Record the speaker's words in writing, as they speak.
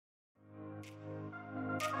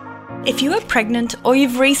If you are pregnant or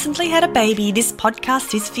you've recently had a baby, this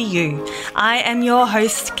podcast is for you. I am your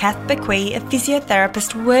host, Kath Bequee, a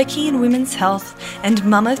physiotherapist working in women's health and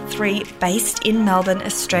mum of 3 based in Melbourne,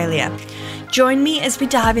 Australia. Join me as we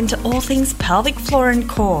dive into all things pelvic floor and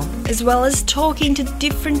core, as well as talking to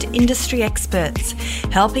different industry experts,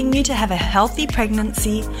 helping you to have a healthy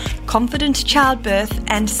pregnancy, confident childbirth,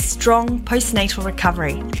 and strong postnatal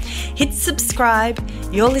recovery. Hit subscribe.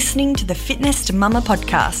 You're listening to the Fitness to Mama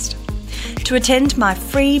podcast. To attend my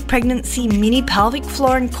free pregnancy mini pelvic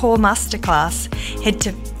floor and core masterclass, head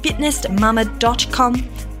to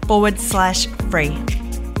fitnesstomama.com/free.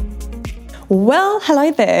 Well,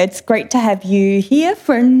 hello there. It's great to have you here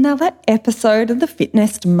for another episode of the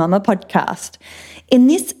Fitness to Mama podcast. In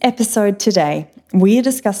this episode today, we are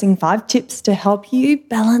discussing 5 tips to help you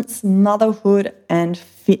balance motherhood and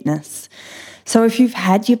fitness. So if you've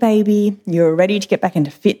had your baby, you're ready to get back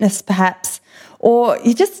into fitness perhaps, or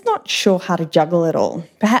you're just not sure how to juggle it all.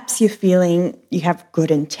 Perhaps you're feeling you have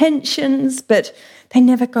good intentions, but they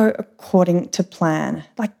never go according to plan.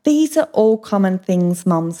 Like, these are all common things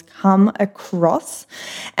mums come across.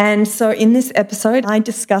 And so in this episode, I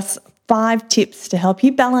discuss 5 tips to help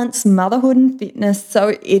you balance motherhood and fitness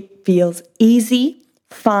so it feels easy,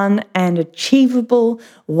 fun, and achievable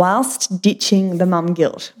whilst ditching the mum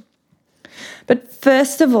guilt. But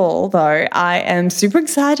first of all, though, I am super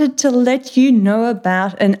excited to let you know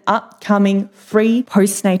about an upcoming free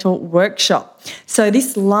postnatal workshop. So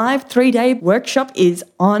this live 3-day workshop is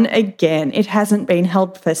on again. It hasn't been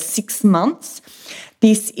held for 6 months.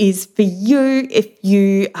 This is for you if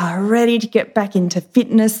you are ready to get back into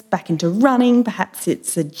fitness, back into running. Perhaps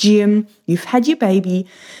it's a gym, you've had your baby,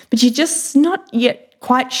 but you're just not yet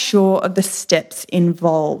quite sure of the steps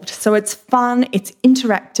involved. So it's fun, it's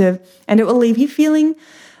interactive, and it will leave you feeling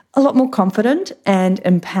a lot more confident and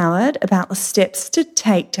empowered about the steps to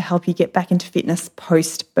take to help you get back into fitness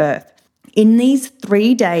post-birth. In these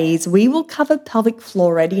 3 days, we will cover pelvic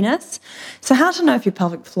floor readiness. So how to know if your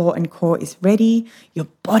pelvic floor and core is ready, your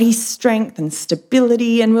body strength and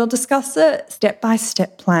stability, and we'll discuss a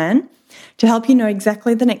step-by-step plan to help you know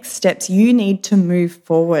exactly the next steps you need to move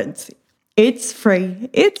forwards. It's free.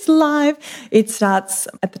 It's live. It starts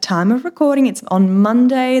at the time of recording. It's on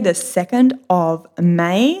Monday, the 2nd of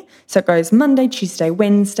May. So it goes Monday, Tuesday,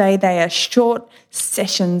 Wednesday. They are short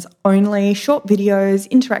sessions only, short videos,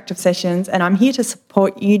 interactive sessions, and I'm here to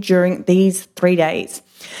support you during these 3 days.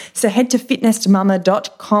 So head to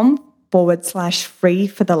fitnesstomama.com/free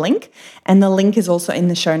for the link, and the link is also in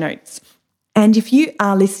the show notes. And if you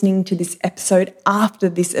are listening to this episode after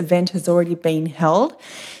this event has already been held,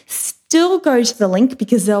 still go to the link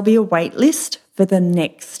because there'll be a wait list for the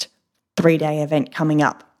next 3-day event coming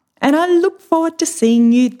up. And I look forward to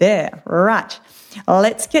seeing you there. Right,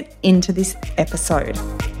 let's get into this episode.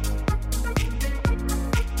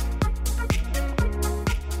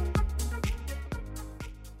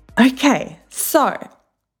 Okay, so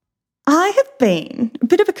I have been, a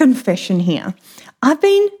bit of a confession here, I've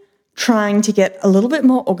been trying to get a little bit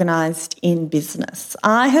more organised in business.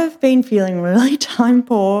 I have been feeling really time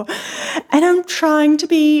poor and I'm trying to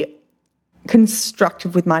be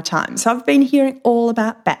constructive with my time. So I've been hearing all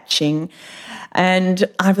about batching and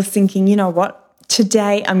I was thinking, you know what,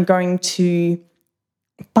 today I'm going to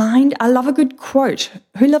I love a good quote.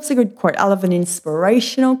 Who loves a good quote? I love an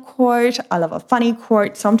inspirational quote. I love a funny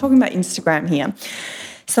quote. So I'm talking about Instagram here.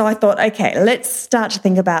 So I thought, okay, let's start to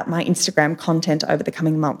think about my Instagram content over the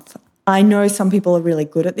coming month. I know some people are really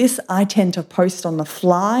good at this. I tend to post on the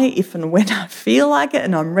fly if and when I feel like it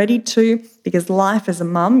and I'm ready to, because life as a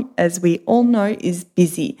mum, as we all know, is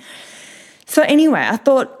busy. So anyway, I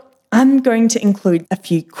thought I'm going to include a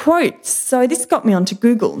few quotes. So this got me onto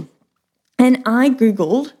Google and I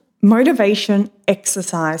Googled motivation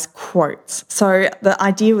exercise quotes. So the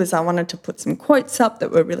idea was I wanted to put some quotes up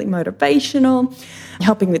that were really motivational,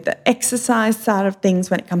 helping with the exercise side of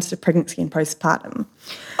things when it comes to pregnancy and postpartum.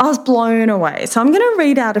 I was blown away. So I'm going to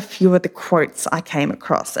read out a few of the quotes I came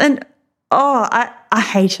across. And I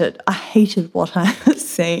hated what I was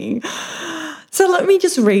seeing. So let me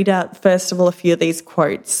just read out, first of all, a few of these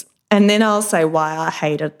quotes. And then I'll say why I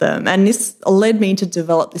hated them. And this led me to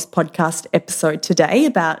develop this podcast episode today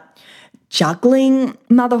about juggling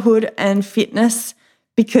motherhood and fitness,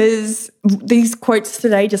 because these quotes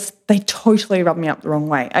today they totally rub me up the wrong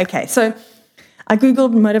way. Okay, so I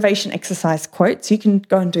Googled motivation exercise quotes. You can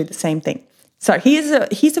go and do the same thing. So here's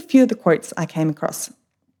a few of the quotes I came across.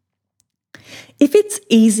 If it's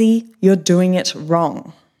easy, you're doing it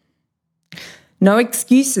wrong. No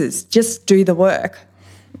excuses, just do the work.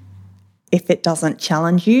 If it doesn't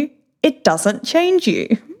challenge you, it doesn't change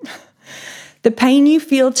you. The pain you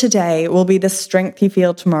feel today will be the strength you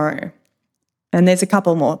feel tomorrow. And there's a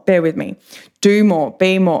couple more. Bear with me. Do more,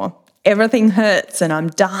 be more. Everything hurts and I'm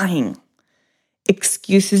dying.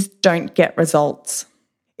 Excuses don't get results.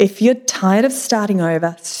 If you're tired of starting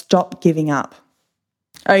over, stop giving up.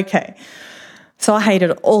 Okay, so I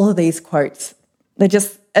hated all of these quotes. They're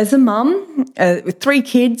just, as a mum with 3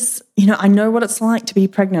 kids, I know what it's like to be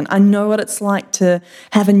pregnant. I know what it's like to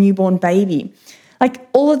have a newborn baby. Like,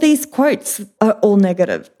 all of these quotes are all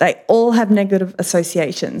negative. They all have negative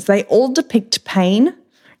associations. They all depict pain.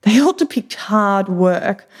 They all depict hard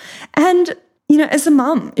work. And, as a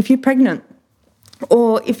mum, if you're pregnant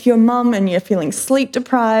or if you're a mum and you're feeling sleep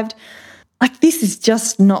deprived, this is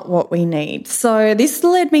just not what we need. So this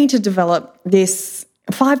led me to develop this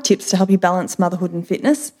 5 tips to help you balance motherhood and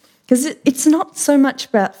fitness, because it's not so much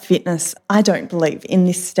about fitness, I don't believe, in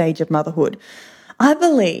this stage of motherhood. I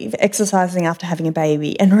believe exercising after having a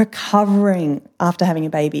baby and recovering after having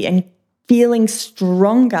a baby and feeling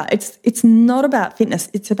stronger, it's not about fitness.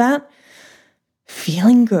 It's about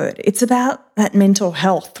feeling good. It's about that mental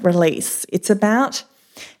health release. It's about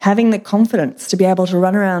having the confidence to be able to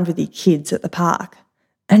run around with your kids at the park.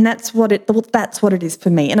 And that's what it is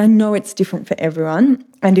for me. And I know it's different for everyone.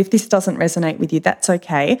 And if this doesn't resonate with you, that's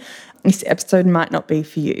okay. This episode might not be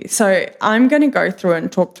for you. So I'm going to go through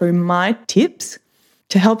and talk through my tips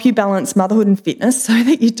to help you balance motherhood and fitness so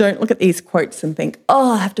that you don't look at these quotes and think,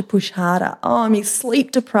 I have to push harder. I'm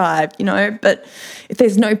sleep deprived, but if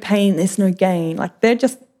there's no pain, there's no gain.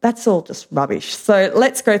 That's all just rubbish. So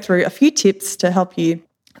let's go through a few tips to help you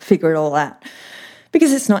figure it all out,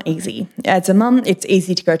 because it's not easy. As a mum, it's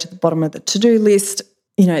easy to go to the bottom of the to-do list.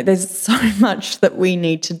 There's so much that we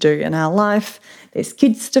need to do in our life. There's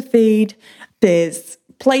kids to feed, there's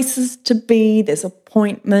places to be, there's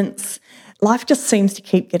appointments. Life just seems to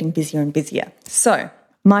keep getting busier and busier. So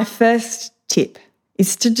my first tip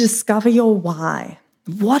is to discover your why.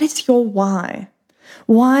 What is your why?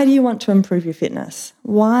 Why do you want to improve your fitness?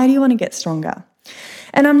 Why do you want to get stronger?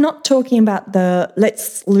 And I'm not talking about the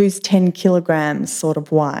let's lose 10 kilograms sort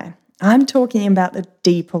of why. I'm talking about the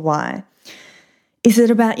deeper why. Is it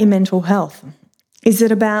about your mental health? Is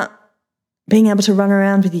it about being able to run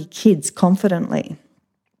around with your kids confidently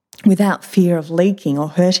without fear of leaking or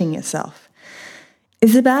hurting yourself?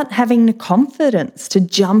 Is it about having the confidence to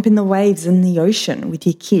jump in the waves in the ocean with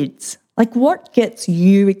your kids? What gets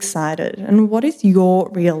you excited and what is your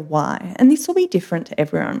real why? And this will be different to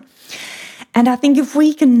everyone. And I think if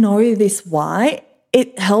we can know this why,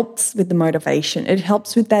 it helps with the motivation. It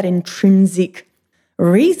helps with that intrinsic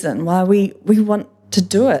reason why we want to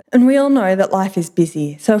do it. And we all know that life is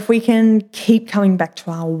busy. So if we can keep coming back to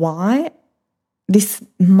our why, this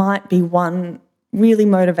might be one really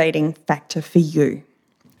motivating factor for you.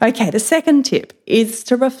 Okay, the second tip is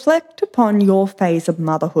to reflect upon your phase of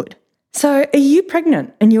motherhood. So are you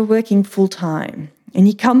pregnant and you're working full-time and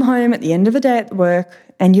you come home at the end of the day at work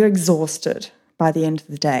and you're exhausted by the end of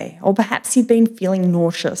the day? Or perhaps you've been feeling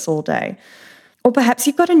nauseous all day. Or perhaps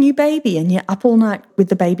you've got a new baby and you're up all night with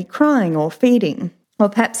the baby crying or feeding. Or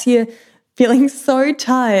perhaps you're feeling so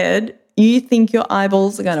tired you think your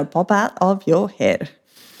eyeballs are going to pop out of your head.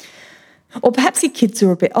 Or perhaps your kids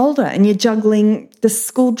are a bit older and you're juggling the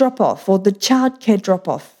school drop-off or the childcare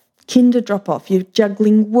drop-off, kinder drop-off, you're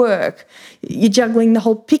juggling work, you're juggling the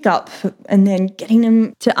whole pickup and then getting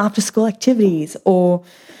them to after-school activities or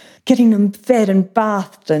getting them fed and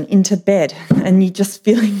bathed and into bed, and you're just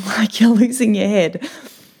feeling like you're losing your head.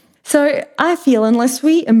 So I feel unless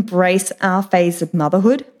we embrace our phase of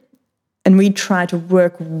motherhood and we try to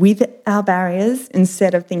work with our barriers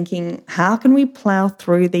instead of thinking, how can we plow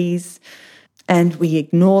through these, and we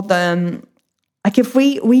ignore them. If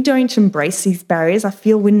we don't embrace these barriers, I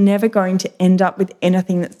feel we're never going to end up with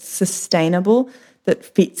anything that's sustainable that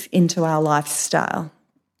fits into our lifestyle.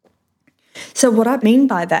 So what I mean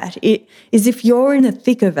by that is if you're in the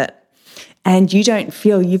thick of it and you don't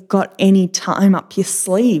feel you've got any time up your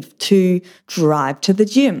sleeve to drive to the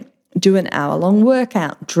gym, do an hour-long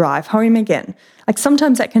workout, drive home again.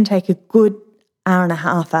 Sometimes that can take a good hour and a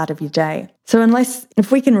half out of your day. So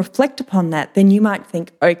if we can reflect upon that, then you might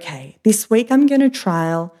think, okay, this week I'm going to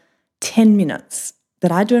trial 10 minutes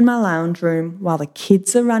that I do in my lounge room while the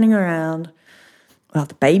kids are running around, while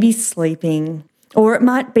the baby's sleeping. Or it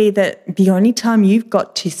might be that the only time you've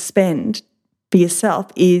got to spend for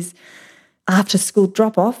yourself is after school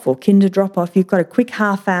drop-off or kinder drop-off. You've got a quick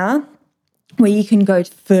half hour where you can go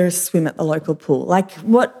for a swim at the local pool.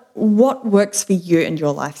 What works for you and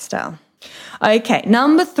your lifestyle? Okay,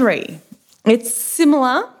 number 3. It's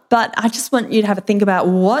similar, but I just want you to have a think about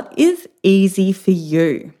what is easy for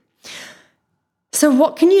you. So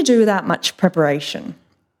what can you do without much preparation?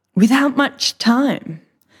 Without much time?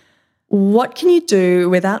 What can you do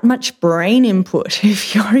without much brain input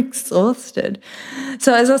if you're exhausted?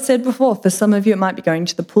 So as I said before, for some of you, it might be going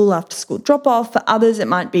to the pool after school drop-off. For others, it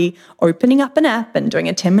might be opening up an app and doing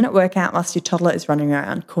a 10-minute workout whilst your toddler is running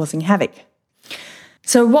around causing havoc.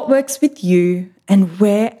 So what works with you and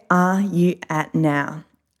where are you at now?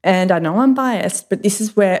 And I know I'm biased, but this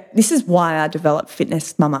is why I developed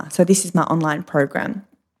Fitness Mama. So this is my online program.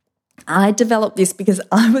 I developed this because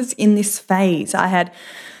I was in this phase. I had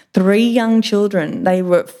 3 young children. They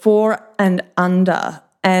were 4 and under.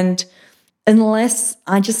 And unless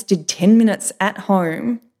I just did 10 minutes at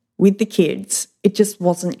home with the kids, it just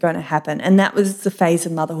wasn't going to happen. And that was the phase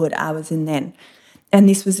of motherhood I was in then. And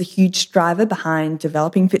this was a huge driver behind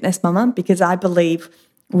developing Fitness Mama, because I believe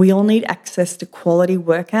we all need access to quality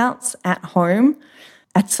workouts at home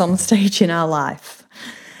at some stage in our life.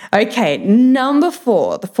 Okay, number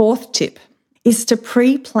 4, the 4th tip, is to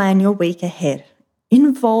pre-plan your week ahead.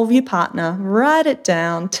 Involve your partner, write it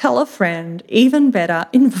down, tell a friend, even better,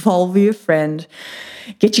 involve your friend.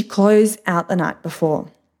 Get your clothes out the night before.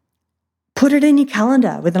 Put it in your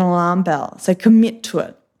calendar with an alarm bell, so commit to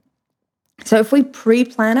it. So if we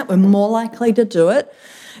pre-plan it, we're more likely to do it.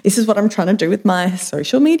 This is what I'm trying to do with my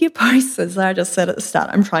social media posts, as I just said at the start.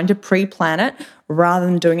 I'm trying to pre-plan it rather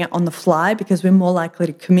than doing it on the fly, because we're more likely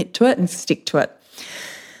to commit to it and stick to it.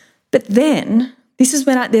 But then, this is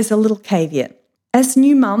when there's a little caveat. As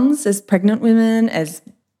new mums, as pregnant women, as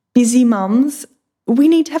busy mums, we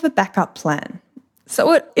need to have a backup plan.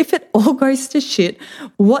 So if it all goes to shit,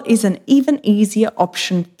 what is an even easier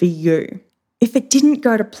option for you? If it didn't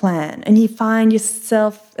go to plan and you find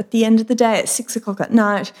yourself at the end of the day at 6 o'clock at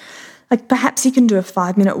night, like perhaps you can do a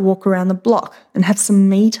 5-minute walk around the block and have some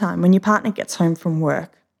me time when your partner gets home from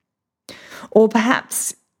work. Or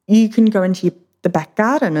perhaps you can go into the back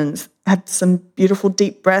garden and have some beautiful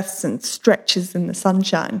deep breaths and stretches in the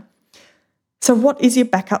sunshine. So what is your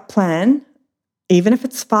backup plan, even if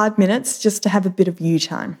it's 5 minutes, just to have a bit of you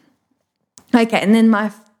time? Okay, and then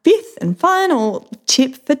my 5th and final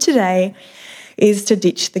tip for today is to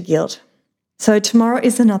ditch the guilt. So tomorrow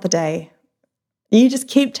is another day. You just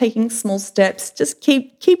keep taking small steps, just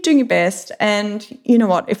keep doing your best, and you know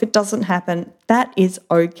what, if it doesn't happen, that is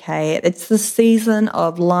okay. It's the season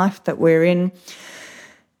of life that we're in.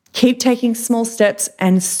 Keep taking small steps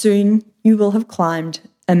and soon you will have climbed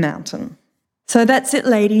a mountain. So that's it,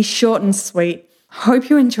 ladies, short and sweet. Hope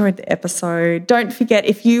you enjoyed the episode. Don't forget,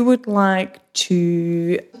 if you would like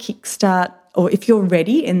to kickstart, or if you're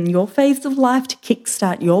ready in your phase of life to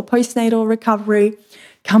kickstart your postnatal recovery,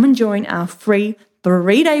 come and join our free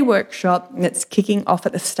 3-day workshop that's kicking off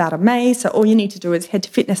at the start of May. So all you need to do is head to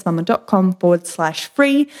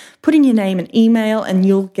fitnessmama.com/free, put in your name and email, and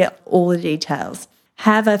you'll get all the details.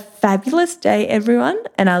 Have a fabulous day, everyone,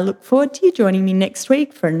 and I look forward to you joining me next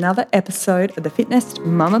week for another episode of the Fitness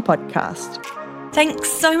Mama Podcast.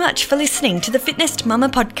 Thanks so much for listening to the Fitness Mama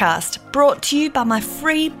Podcast, brought to you by my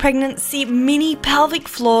free pregnancy mini pelvic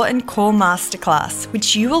floor and core masterclass,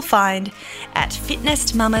 which you will find at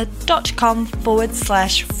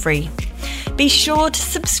fitnessmama.com/free. Be sure to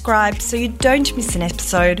subscribe so you don't miss an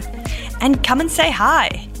episode, and come and say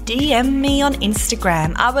hi. DM me on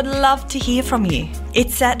Instagram. I would love to hear from you.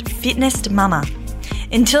 It's at Fitness Mama.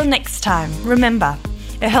 Until next time, remember,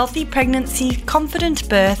 a healthy pregnancy, confident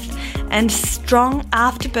birth, and strong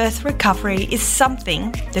after-birth recovery is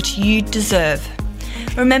something that you deserve.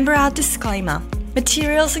 Remember our disclaimer.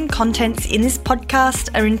 Materials and contents in this podcast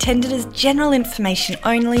are intended as general information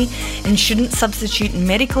only and shouldn't substitute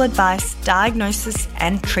medical advice, diagnosis,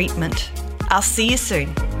 and treatment. I'll see you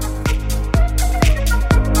soon.